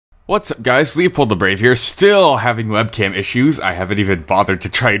What's up guys, LeopoldTheBrave here, still having webcam issues. I haven't even bothered to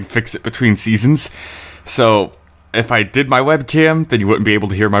try and fix it between seasons. So, if I did my webcam, then you wouldn't be able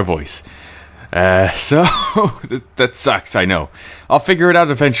to hear my voice. That sucks, I know. I'll figure it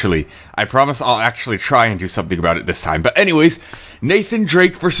out eventually. I promise I'll actually try and do something about it this time. But anyways, Nathan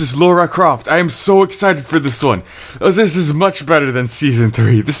Drake versus Lara Croft. I am so excited for this one. This is much better than Season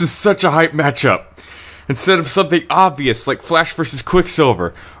 3. This is such a hype matchup. Instead of something obvious like Flash vs.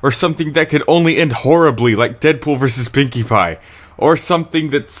 Quicksilver, or something that could only end horribly like Deadpool vs. Pinkie Pie, or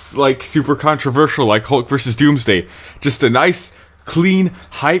something that's like super controversial like Hulk vs. Doomsday. Just a nice, clean,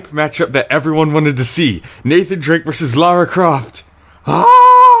 hype matchup that everyone wanted to see. Nathan Drake versus Lara Croft.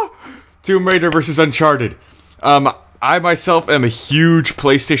 Tomb Raider versus Uncharted. I myself am a huge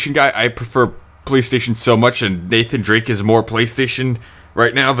PlayStation guy. I prefer PlayStation so much, and Nathan Drake is more PlayStation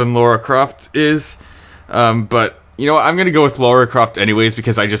right now than Lara Croft is. But, you know what, I'm gonna go with Lara Croft anyways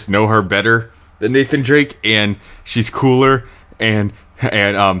because I just know her better than Nathan Drake, and she's cooler, and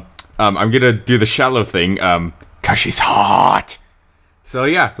I'm gonna do the shallow thing, cause she's hot! So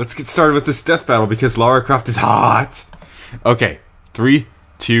yeah, let's get started with this death battle because Lara Croft is hot! Okay, 3,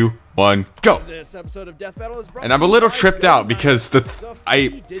 2, 1, go! And I'm a little tripped out because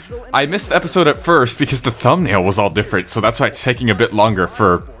I missed the episode at first because the thumbnail was all different, so that's why it's taking a bit longer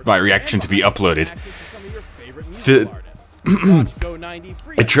for my reaction to be uploaded. It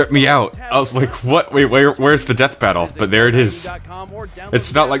tripped me out. I was like, what? Wait, where's the death battle? But there it is.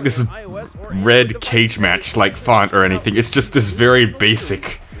 It's not like this red cage match like font or anything. It's just this very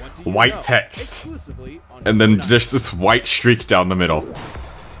basic white text. And then just this white streak down the middle.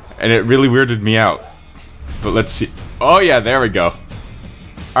 And it really weirded me out. But let's see. Oh yeah, there we go.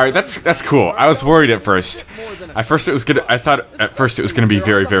 Alright, that's cool. I was worried at first. I thought at first it was gonna be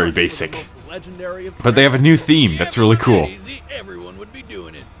very, very basic. But they have a new theme that's really cool.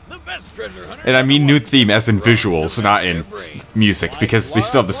 And I mean new theme as in visuals, not in music, because they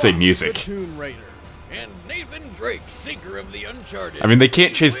still have the same music. I mean, they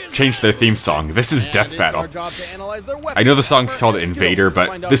can't change their theme song. This is Death Battle. I know the song's called Invader,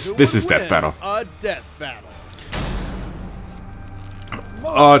 but this is Death Battle.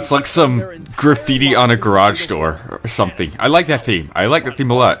 Oh, it's like some graffiti on a garage door or something. I like that theme. I like that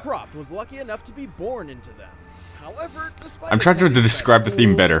theme a lot. I'm trying to describe the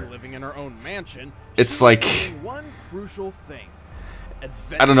theme better. It's like,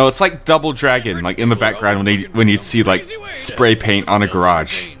 I don't know, it's like Double Dragon, like in the background when you'd see like spray paint on a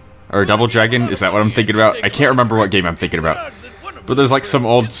garage. Or Double Dragon, is that what I'm thinking about? I can't remember what game I'm thinking about. But there's like some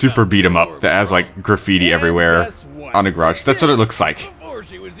old super beat 'em up that has like graffiti everywhere on a garage. That's what it looks like.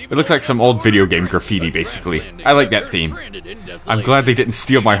 It looks like some old video game graffiti, basically. I like that theme. I'm glad they didn't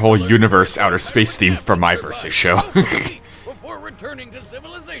steal my whole universe outer space theme from my versus show.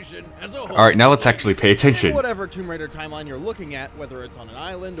 Alright, now let's actually pay attention. Whatever Tomb Raider timeline you're looking at, whether it's on an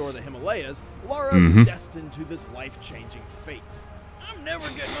island or the Himalayas, Lara's destined to this life-changing fate. I'm never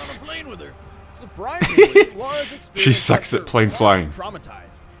getting on a plane with her. Surprisingly, Lara's experience she sucks at plane flying.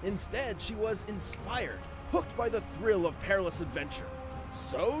 Traumatized. Instead, she was inspired, hooked by the thrill of perilous adventure.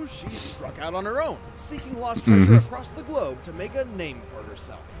 So she struck out on her own, seeking lost treasure across the globe to make a name for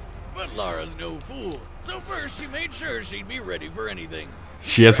herself. But Lara's no fool, so first she made sure she'd be ready for anything.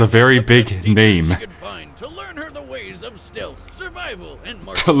 She has a very big name. To learn her the ways of stealth, survival, and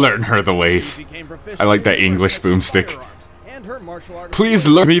to learn her the ways. I like that English boomstick. Please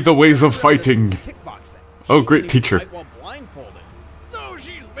learn me the ways of fighting. Oh, great teacher. So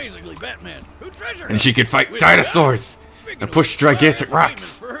she's basically Batman, and she can fight dinosaurs and push gigantic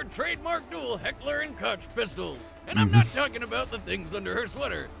rocks. For her trademark dual Heckler and Koch pistols. And I'm not talking about the things under her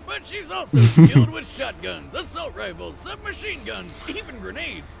sweater, but she's also skilled with shotguns, assault rifles, submachine guns, even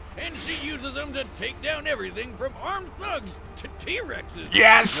grenades. And she uses them to take down everything from armed thugs to T-Rexes.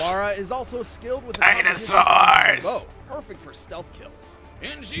 Yes! Lara is also skilled with dinosaurs! Bow, perfect for stealth kills.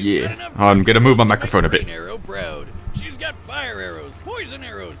 And she's yeah, I'm gonna move my microphone a bit. She's got fire arrows, poison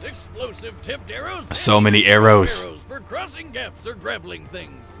arrows, explosive tipped arrows. So many arrows. For crossing gaps or grappling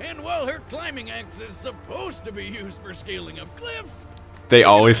things. And while her climbing axe is supposed to be used for scaling up cliffs, they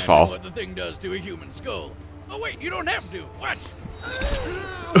always fall. What the thing does to a human skull. Oh wait, you don't have to. Watch.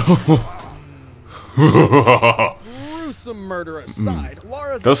 Gruesome murder aside,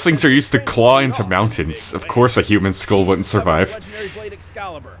 those things are used to claw into mountains. Of course a human skull wouldn't survive. Legendary blade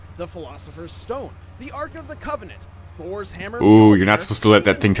Excalibur, the Philosopher's Stone, the Ark of the Covenant, Thor's hammer. Ooh, you're not supposed to let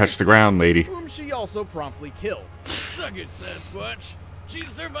that thing touch the ground, lady. Whom she also promptly killed. Suck it, Sasquatch. She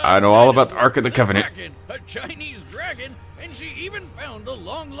survived I know all about the Ark of the Covenant. Kraken, a Chinese dragon, and she even found the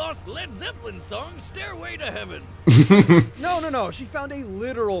long-lost Led Zeppelin song "Stairway to Heaven." No. She found a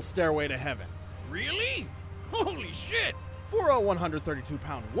literal stairway to heaven. Really? Holy shit! For a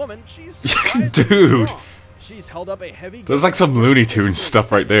 132-pound woman, she's surprisingly Dude. strong. She's held up a heavy. There's like some Looney Tunes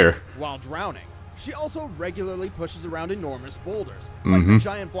stuff right there. While drowning, she also regularly pushes around enormous boulders, like the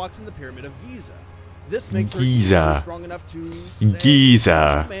giant blocks in the Pyramid of Giza. This makes her easily strong enough to push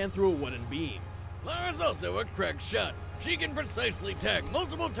a man through a wooden beam. Lara's also a crack shot. She can precisely tag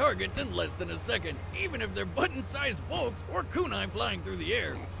multiple targets in less than a second, even if they're button-sized bolts or kunai flying through the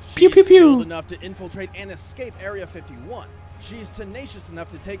air. She's skilled enough to infiltrate and escape Area 51. She's tenacious enough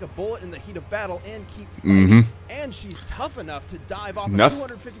to take a bullet in the heat of battle and keep fighting. And she's tough enough to dive off a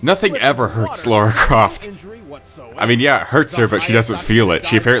 250 Nothing ever hurts Lara Croft. I mean, yeah, it hurts her, but she doesn't feel it.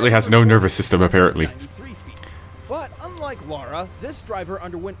 She apparently has no nervous system, apparently. But unlike Lara, this driver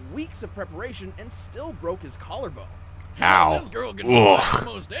underwent weeks of preparation and still broke his collarbone. Ow. This girl can survive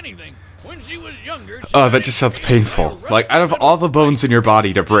almost anything. When she was younger, Oh, that just sounds painful. Like, out of all the bones in your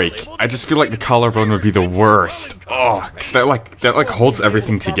body to break, I just feel like the collarbone would be the worst. Oh, 'cause that holds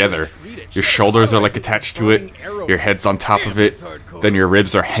everything together. Your shoulders are like attached to it, your head's on top of it, then your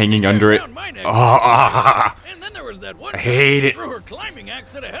ribs are hanging under it. Oh, I hate it.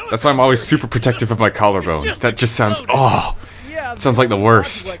 That's why I'm always super protective of my collarbone. That just sounds, sounds like the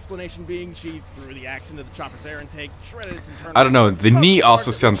worst. Explanation being she threw the axe into the chopper's air intake, shredded its internal. I don't know, the knee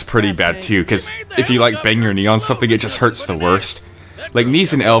also sounds pretty bad too, because if you like bang your knee on something, it just hurts the worst. Like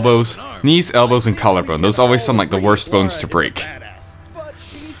knees, elbows, and collarbone, those always sound like the worst bones to break. But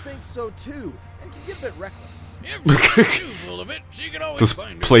she thinks so too, and can get a bit reckless. Those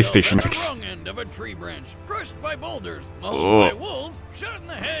PlayStation mix. Of a tree branch, crushed by boulders, mauled by wolves, shot in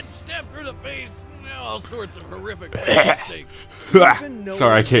the head, stabbed through the face, all sorts of horrific mistakes.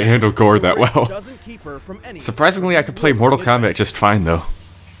 Sorry, I can't handle gore that well. Surprisingly, I could play Mortal Kombat just fine, though.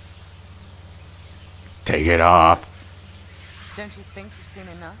 Take it off. Don't you think you've seen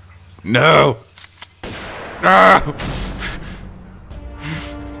enough? No! No!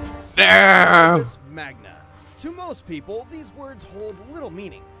 No! Magna. To most people, these words hold little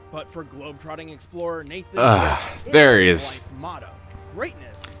meaning, but for globetrotting explorer Nathan, there he is. Life motto: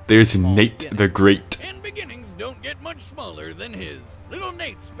 greatness. There's Nate the Great. And beginnings don't get much smaller than his. Little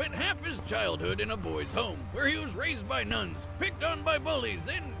Nate spent half his childhood in a boys' home, where he was raised by nuns, picked on by bullies,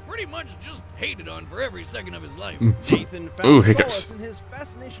 and pretty much just hated on for every second of his life. Nathan found solace in his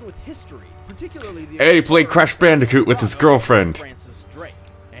fascination with history, particularly the And he played Crash Bandicoot with his girlfriend. Francis Drake.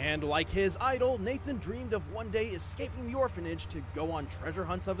 And like his idol, Nathan dreamed of one day escaping the orphanage to go on treasure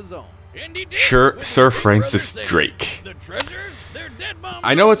hunts of his own. And he did, Sure, Sir Francis Drake. The treasure, their dead moms,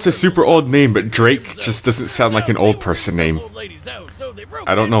 I know it's a super old name, but Drake just doesn't sound like an old person name.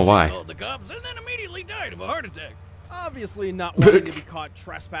 I don't know why. Called the cops and then immediately died of a heart attack. Obviously not wanting to be caught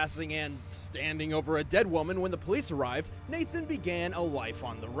trespassing and standing over a dead woman when the police arrived, Nathan began a life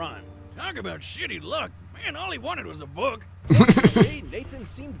on the run. Talk about shitty luck. Man, all he wanted was a book. Fortunately, Nathan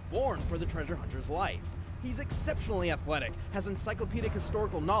seemed born for the treasure hunter's life. He's exceptionally athletic, has encyclopedic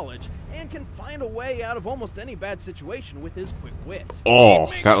historical knowledge, and can find a way out of almost any bad situation with his quick wit.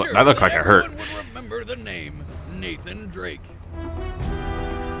 Oh, that looked like it hurt. Everyone would remember the name Nathan Drake.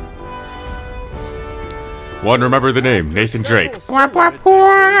 One, remember the name, Nathan Drake.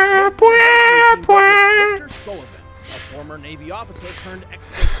 Former Navy officer turned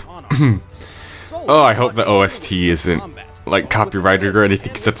expert con artist. Oh, I hope the OST isn't, like, copyrighted or anything,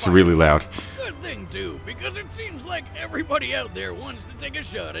 because that's really loud. Good thing, too, because it seems like everybody out there wants to take a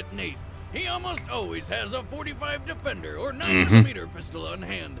shot at Nate. He almost always has a .45 Defender or 9mm pistol on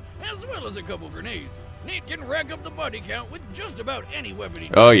hand, as well as a couple grenades. Nate can rack up the body count with just about any weapon he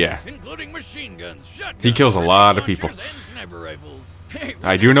does, Oh, yeah. including machine guns, shotguns, He kills a lot of people. and sniper rifles. Hey,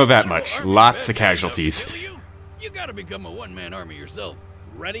 I do know that much. Lots of casualties. You gotta become a one-man army yourself.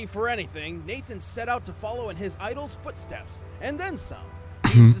 Ready for anything, Nathan set out to follow in his idol's footsteps, and then some.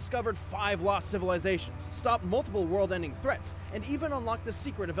 He's discovered 5 lost civilizations, stopped multiple world-ending threats, and even unlocked the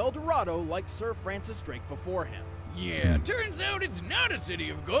secret of El Dorado like Sir Francis Drake before him. Yeah, turns out it's not a city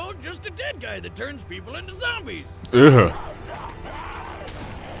of gold, just a dead guy that turns people into zombies. Ugh.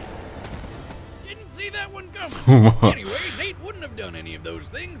 Didn't see that one coming. Anyway, Nate wouldn't have done any of those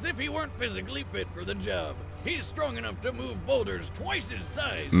things if he weren't physically fit for the job. He's strong enough to move boulders twice his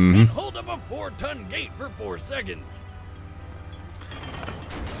size and hold up a 4-ton gate for 4 seconds.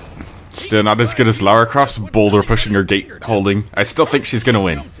 Still not as good as Lara Croft's boulder pushing her gate holding. I still think she's gonna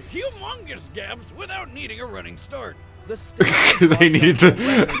win. Humongous gaps without needing a running start. The they needed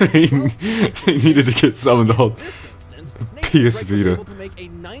to get someone to hold. In this instance, Nathan PS Drake was Vita. able to make a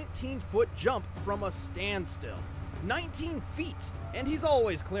 19-foot jump from a standstill. 19 feet! And he's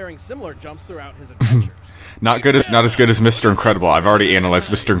always clearing similar jumps throughout his adventures. Not as good as Mr. Incredible. I've already analyzed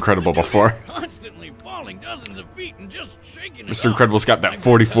Mr. Incredible before. Constantly falling dozens of feet and just shaking it Mr. off. Incredible's got that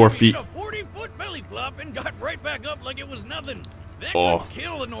 44 feet. A 40-foot belly flop and got right back up like it was nothing. That Oh. could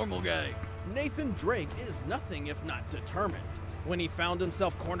kill a normal guy. Nathan Drake is nothing if not determined. When he found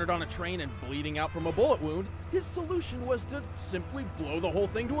himself cornered on a train and bleeding out from a bullet wound, his solution was to simply blow the whole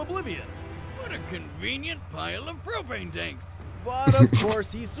thing to oblivion. What a convenient pile of propane tanks. But of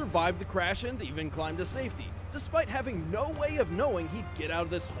course, he survived the crash and even climbed to safety, despite having no way of knowing he'd get out of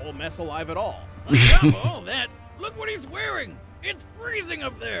this whole mess alive at all. On top of all that, look what he's wearing. It's freezing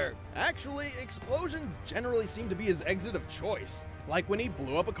up there. Actually, explosions generally seem to be his exit of choice, like when he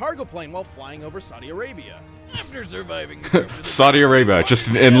blew up a cargo plane while flying over Saudi Arabia. After surviving the trip to the Saudi Arabia, just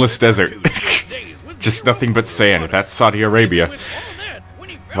an endless desert. Just nothing but sand. That's Saudi Arabia.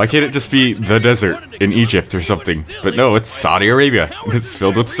 Why can't it just be the desert in Egypt or something? But no, it's Saudi Arabia. It's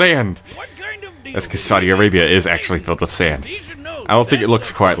filled with sand. That's because Saudi Arabia is actually filled with sand. I don't think it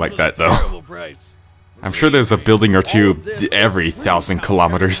looks quite like that, though. I'm sure there's a building or two every 1,000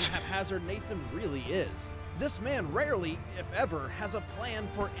 kilometers. Haphazard Nathan really is. This man rarely, if ever, has a plan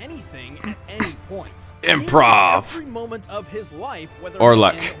for anything at any point. Improv. Every moment of his life, whether Or he's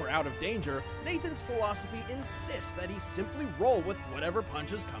luck. in or out of danger, Nathan's philosophy insists that he simply roll with whatever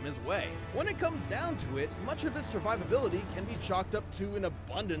punches come his way. When it comes down to it, much of his survivability can be chalked up to an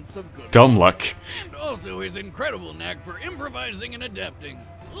abundance of good Dumb luck. And also his incredible knack for improvising and adapting.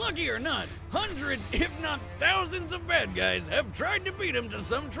 Lucky or not, hundreds, if not thousands of bad guys have tried to beat him to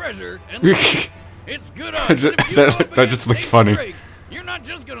some treasure, and it's good odds that if you go up That against just looked Nathan funny. Drake, you're not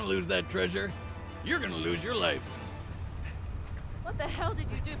just gonna lose that treasure, you're gonna lose your life. What the hell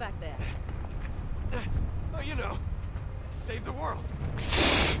did you do back there? Oh, you know, save the world.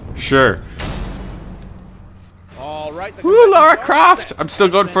 Sure. All right, the Woo, Lara combatants are Croft! set. I'm still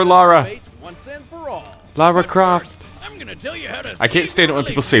going Let's for end Lara. this debate once and for all. Lara But Croft. first, I'm gonna tell you how to I can't save stand it your when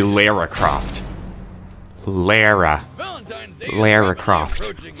people say relationship. Lara Croft. Lara. Valentine's Day is Lara rapidly Croft.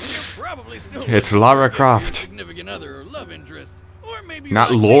 approaching, and you're probably still It's looking Lara for a gift for your Croft. significant other or love interest. Or maybe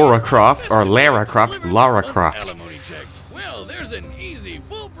Not like Laura me, Croft or best of Lara all, to Croft, deliver this Lara month's Croft. alimony check. Well, there's an easy,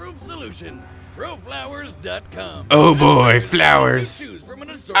 foolproof solution. ProFlowers.com. Oh boy, That's where flowers. you choose from an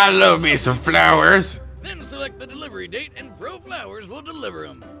I assortment love of me some lovely flowers. Then select the delivery date and Pro Flowers will deliver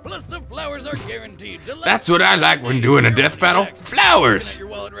them. Plus the flowers are guaranteed to last. That's what I like when doing a death battle. Flowers. Looking at your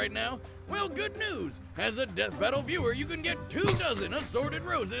wallet right now? Well, good news. As a death battle viewer, you can get 24 assorted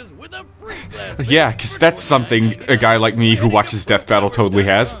roses with a free glass vase Yeah, because for that's something a guy like me who watches Death Battle totally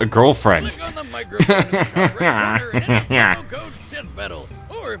has. A girlfriend. Click on the microphone in the top right corner and enter promo code Death Battle.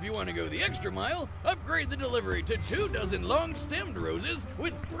 Or if you want to go the extra mile, upgrade the delivery to 24 long-stemmed roses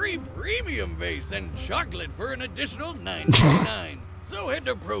with free premium vase and chocolate for an additional $9.99. So head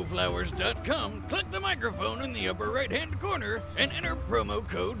to proflowers.com, click the microphone in the upper right-hand corner, and enter promo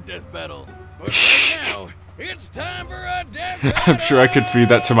code Death Battle. But right now, it's time for a Death Battle! I'm sure I could feed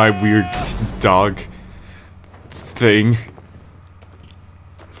that to my weird dog thing.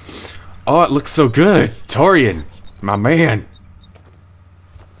 Oh, it looks so good. Torian, my man.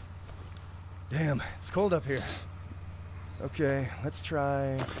 Damn, it's cold up here. Okay, let's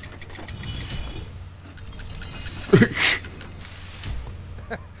try.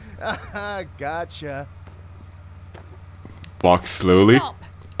 Gotcha. Walk slowly. Stop.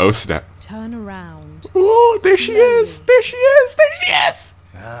 Oh, snap. Turn around. Oh, there she is. There she is. There she is.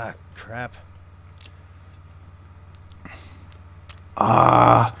 Ah, crap.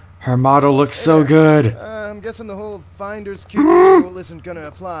 Ah, her model looks so good. I'm guessing the whole finder's keepers rule isn't gonna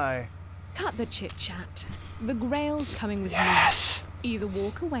apply. Cut the chit-chat. The Grail's coming with Yes. me. Either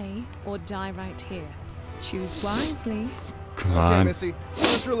walk away or die right here. Choose wisely. Come Okay, on. Missy, what's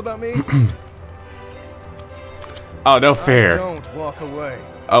this rule about me? Oh, no fair. Don't walk away.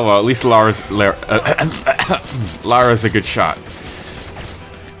 Oh well, at least Lara's Lara's a good shot.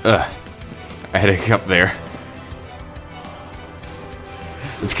 I had a hiccup there.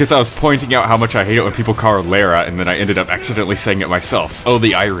 It's because I was pointing out how much I hate it when people call her Lara, and then I ended up accidentally saying it myself. Oh,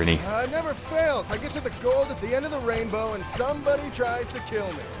 the irony. It never fails. I get to the gold at the end of the rainbow, and somebody tries to kill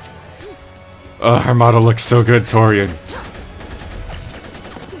me. Oh, her model looks so good, Torian.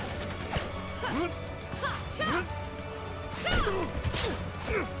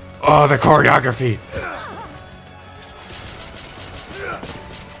 Oh, the choreography.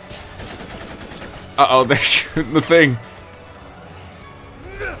 Uh-oh, they're shooting the thing.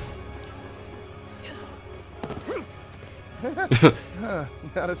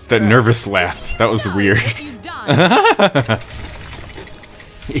 Not a That scratch. nervous laugh. That was weird. What you've done.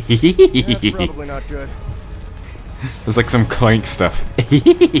 That's probably not good. There's like some clank stuff.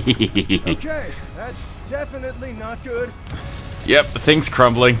 Okay, that's definitely not good. Yep, the thing's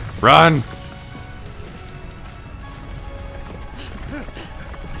crumbling. Run!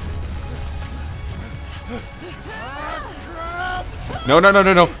 No, no, no,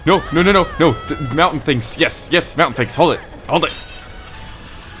 no, no, no, no, no, no, no. Mountain things. Yes, yes, mountain things. Hold it. Hold it.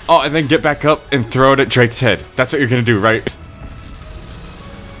 Oh, and then get back up and throw it at Drake's head. That's what you're gonna do, right?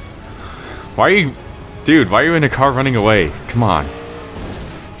 Why are you... Dude, why are you in a car running away? Come on.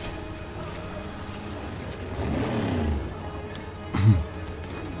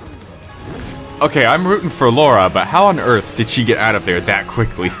 Okay, I'm rooting for Laura, but how on earth did she get out of there that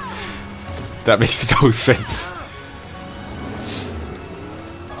quickly? That makes no sense.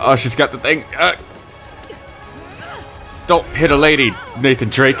 Oh, she's got the thing. Don't hit a lady, Nathan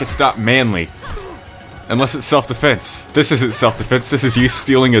Drake. It's not manly. Unless it's self-defense. This isn't self-defense. This is you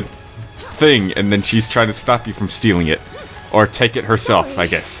stealing a thing, and then she's trying to stop you from stealing it. Or take it herself, I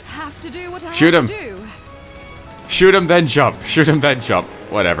guess. Have to do what I Shoot have him. to do. Shoot him, then jump. Shoot him, then jump.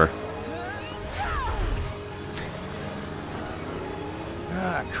 Whatever.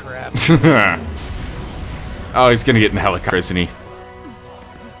 Ah, crap. Oh, he's gonna get in the helicopter, isn't he?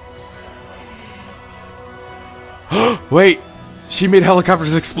 Wait! She made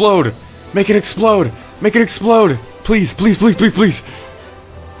helicopters explode! Make it explode! Make it explode! Please, please, please, please, please!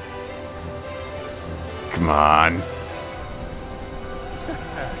 Come on.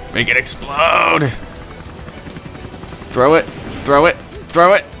 Make it explode! Throw it! Throw it!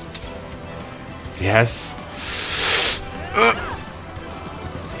 Throw it! Yes!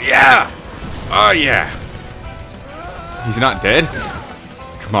 Yeah! Oh yeah! He's not dead?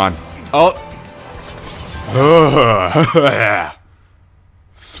 Come on. Oh!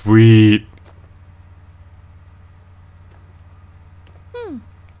 Sweet.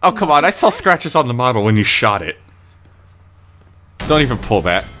 Oh, come on. I saw scratches on the model when you shot it. Don't even pull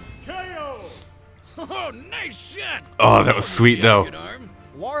that. Oh, nice shot! Oh, that was sweet, though. Good arm.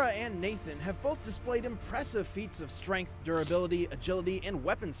 Lara and Nathan have both displayed impressive feats of strength, durability, agility, and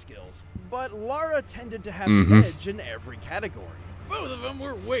weapon skills, but Lara tended to have the edge in every category. Both of them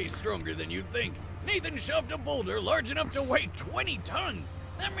were way stronger than you'd think. Nathan shoved a boulder large enough to weigh 20 tons.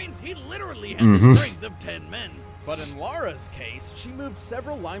 That means he literally had the strength of 10 men. But in Lara's case, she moved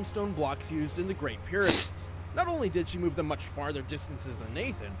several limestone blocks used in the Great Pyramids. Not only did she move them much farther distances than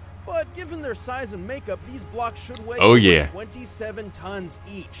Nathan, but given their size and makeup, these blocks should weigh over 27 tons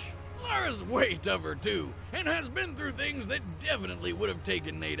each. Lara's way tougher too, and has been through things that definitely would have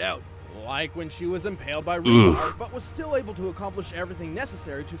taken Nate out. Like when she was impaled by rebar, but was still able to accomplish everything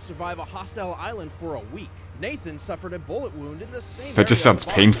necessary to survive a hostile island for a week. Nathan suffered a bullet wound in the same That just area sounds of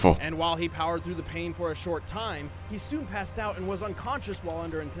the painful. body, and while he powered through the pain for a short time, he soon passed out and was unconscious while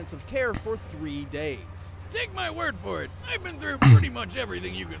under intensive care for 3 days. Take my word for it, I've been through pretty much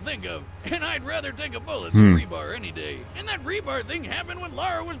everything you could think of, and I'd rather take a bullet than rebar any day. And that rebar thing happened when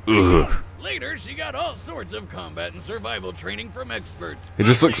Lara was pretty young. Later, she got all sorts of combat and survival training from experts. It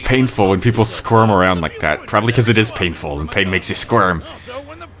just looks painful when people squirm around like that. Probably because it is painful, and pain makes you squirm. Also,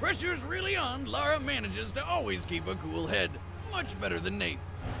 when the pressure's really on, Lara manages to always keep a cool head. Much better than Nate.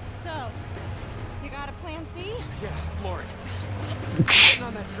 So, you got a plan C? Yeah, floor it. Getting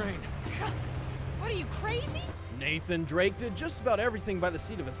on that train. What are you, crazy? Nathan Drake did just about everything by the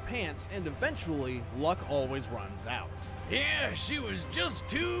seat of his pants, and eventually, luck always runs out. Yeah, she was just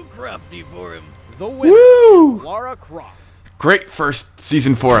too crafty for him. The winner Woo! is Lara Croft. Great first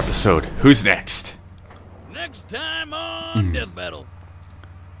season 4 episode. Who's next? Next time on Death Battle.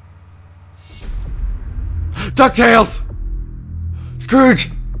 DuckTales! Scrooge!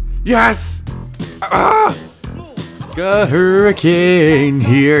 Yes! Ah! A hurricane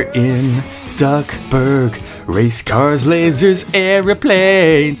here in Duckburg. Race cars, lasers,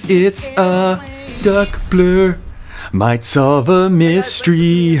 aeroplanes. It's a duck blur. Might solve a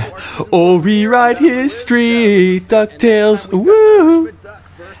mystery or rewrite history. DuckTales, woo!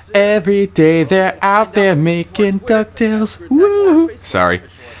 Every day they're out there making DuckTales, woo! Sorry.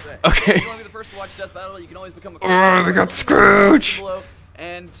 Okay. Oh, they got Scrooge!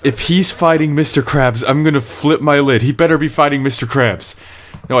 If he's fighting Mr. Krabs, I'm gonna flip my lid. He better be fighting Mr. Krabs.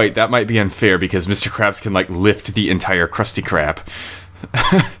 No, wait, that might be unfair because Mr. Krabs can, like, lift the entire Krusty Krab.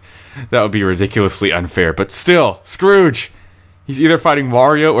 That would be ridiculously unfair, but still, Scrooge! He's either fighting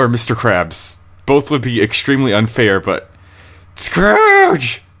Wario or Mr. Krabs. Both would be extremely unfair, but...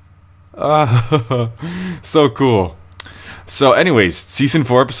 Scrooge! So cool. So anyways, Season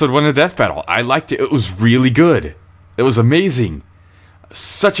 4, Episode 1 of Death Battle. I liked it. It was really good. It was amazing.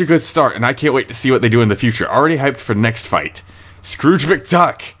 such a good start, and I can't wait to see what they do in the future. Already hyped for the next fight. Scrooge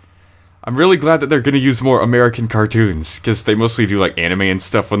McDuck! I'm really glad that they're going to use more American cartoons, because they mostly do like anime and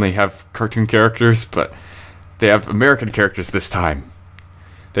stuff when they have cartoon characters, but they have American characters this time.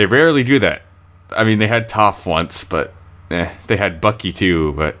 They rarely do that. I mean, they had Toph once, but they had Bucky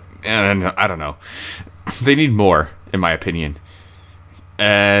too, but I don't know. They need more, in my opinion.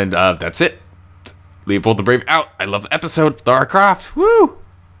 And that's it. Leopold the Brave out. I love the episode. Lara Croft. Woo!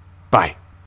 Bye.